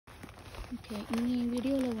Okay, இந்த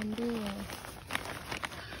வீடியோவில் வந்து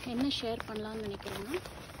என்ன ஷேர் பண்ணலான்னு நினைக்கிறேன்னா,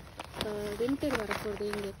 வின்டர் வரப்போகுது,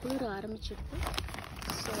 இங்கே குளிர ஆரம்பிச்சிருக்கு.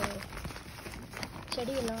 ஸோ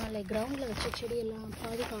செடியெல்லாம் லைக் கிரவுண்டில் வச்ச செடியெல்லாம்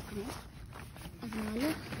பாதுகாக்கணும். அதனால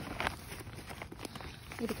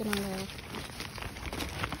இதுக்கு நாங்கள்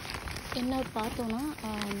என்ன பார்த்தோன்னா,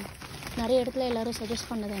 நிறைய இடத்துல எல்லோரும்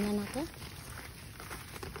சஜஸ்ட் பண்ணது என்னன்னாக்கா,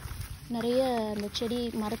 நிறைய அந்த செடி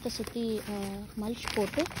மரத்தை சுற்றி மல்ச்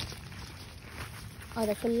போட்டு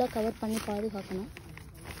அதை ஃபுல்லாக கவர் பண்ணி பாதுகாக்கணும்.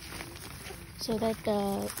 ஸோ தட்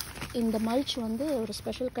இந்த மல்ச் வந்து ஒரு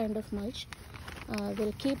special kind of mulch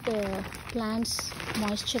will keep plants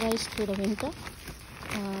moisturise through the winter.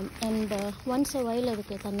 And once a while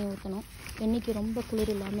அதுக்கு தண்ணி ஊற்றணும். என்றைக்கு ரொம்ப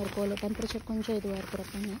குளிர் இல்லாமல் இருக்கும், இல்லை டெம்பரேச்சர் கொஞ்சம் இதுவாக இருக்கிற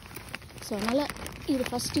தண்ணி. ஸோ அதனால் இது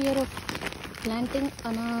ஃபஸ்ட் இயர் ஆஃப் பிளான்டிங்.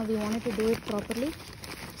 ஆனால் we want to do it properly.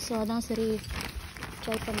 So அதான் சரி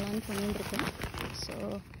ட்ரை பண்ணலான்னு பண்ணிட்டுருக்கேன். ஸோ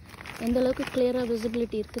எந்தளவுக்கு கிளியராக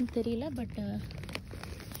விசிபிலிட்டி இருக்குதுன்னு தெரியல, but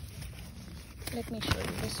let me show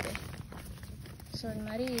you this way. So இந்த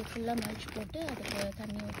மாதிரி ஃபுல்லாக மல்ச் போட்டு அதுக்கு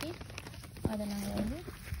தண்ணி ஊற்றி அதை நாங்கள் வந்து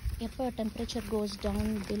எப்போ டெம்பரேச்சர் கோஸ் டவுன்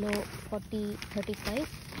பிலோ 40-35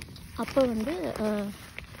 அப்போ வந்து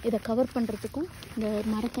இதை கவர் பண்ணுறதுக்கும், இந்த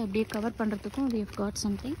மரத்தை அப்படியே கவர் பண்ணுறதுக்கும் we have got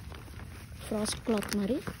something frost cloth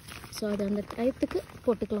மாதிரி. ஸோ அது அந்த டயத்துக்கு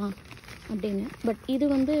போட்டுக்கலாம் அப்படின்னு. பட் இது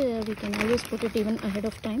வந்து we can always put it even ahead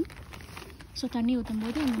of time. So தண்ணி ஊற்றும்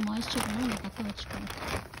போது அந்த மாய்ஸ்சர்லாம் நம்ம தக்க வச்சுக்கலாம்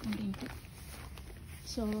அப்படின்ட்டு.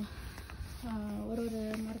 ஸோ ஒரு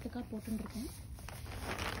மரத்துக்காக போட்டுருக்கேன்.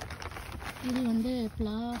 இது வந்து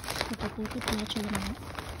பிளா கிட்ட போட்டு பிளாச்சலாம்.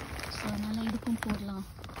 ஸோ அதனால் இதுக்கும் போடலாம்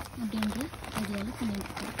அப்படின்ற ஐடியாவில்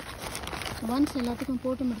பண்ணிட்டுருக்கோம். ஒன்ஸ் எல்லாத்துக்கும்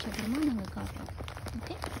போட்டு முடிச்ச அப்புறமா நாங்கள் காட்டுறோம்.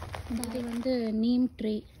 ஓகே, அது வந்து நீம்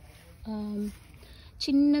ட்ரே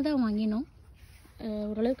சின்னதாக வாங்கினோம்.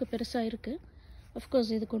 ஓரளவுக்கு பெருசாக இருக்குது. அஃப்கோர்ஸ்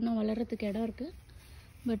இதுக்கு இன்னும் வளர்கிறதுக்கு இடம் இருக்குது.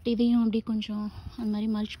 பட் இதையும் அப்படி கொஞ்சம் அந்த மாதிரி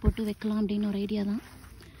மல்ச் போட்டு வைக்கலாம் அப்படின்னு ஒரு ஐடியா தான்.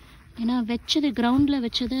 ஏன்னா வச்சது கிரவுண்டில்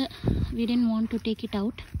வச்சதை we didn't want to take it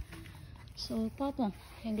out. So பார்ப்போம்,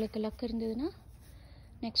 எங்களுக்கு லக் இருந்ததுன்னா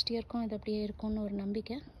நெக்ஸ்ட் இயர்க்கும் இது அப்படியே இருக்கும்னு ஒரு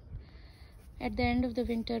நம்பிக்கை. at the end of the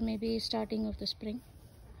winter, maybe starting of the spring,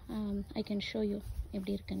 I can show you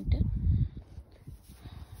எப்படி இருக்குன்ட்டு.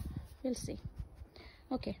 we'll see.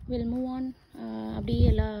 okay, we'll move on. அப்படியே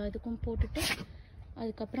எல்லா இதுக்கும் போட்டுட்டு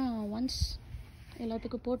அதுக்கப்புறம் ஒன்ஸ்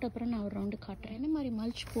எல்லாத்துக்கும் போட்ட அப்புறம் நான் ஒரு ரவுண்டு காட்டுறேன், என்ன மாதிரி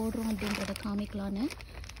மல்ச் போடுறோம் அப்படின்றத காமிக்கலான்னு.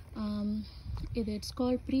 இது it's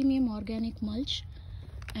called premium organic mulch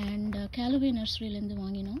and கேலவே நர்சரியிலேருந்து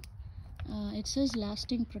வாங்கினோம். It's is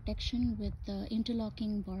lasting protection with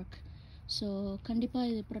interlocking park. So கண்டிப்பாக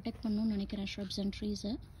இது ப்ரொடெக்ட் பண்ணணும்னு நினைக்கிறேன் ஷ்ரப்ஸ் அண்ட்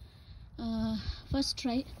ட்ரீஸை. First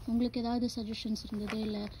try. உங்களுக்கு ஏதாவது சஜஷன்ஸ் இருந்தது,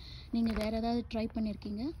 இல்லை நீங்கள் வேறு ஏதாவது ட்ரை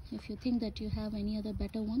பண்ணியிருக்கீங்க, if you think that you have any other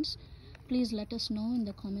better once, please let us know in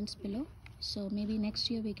the comments below. So maybe next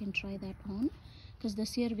year we can try that on, because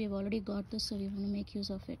this year we've already got this, so we want to make use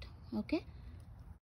of it. Okay.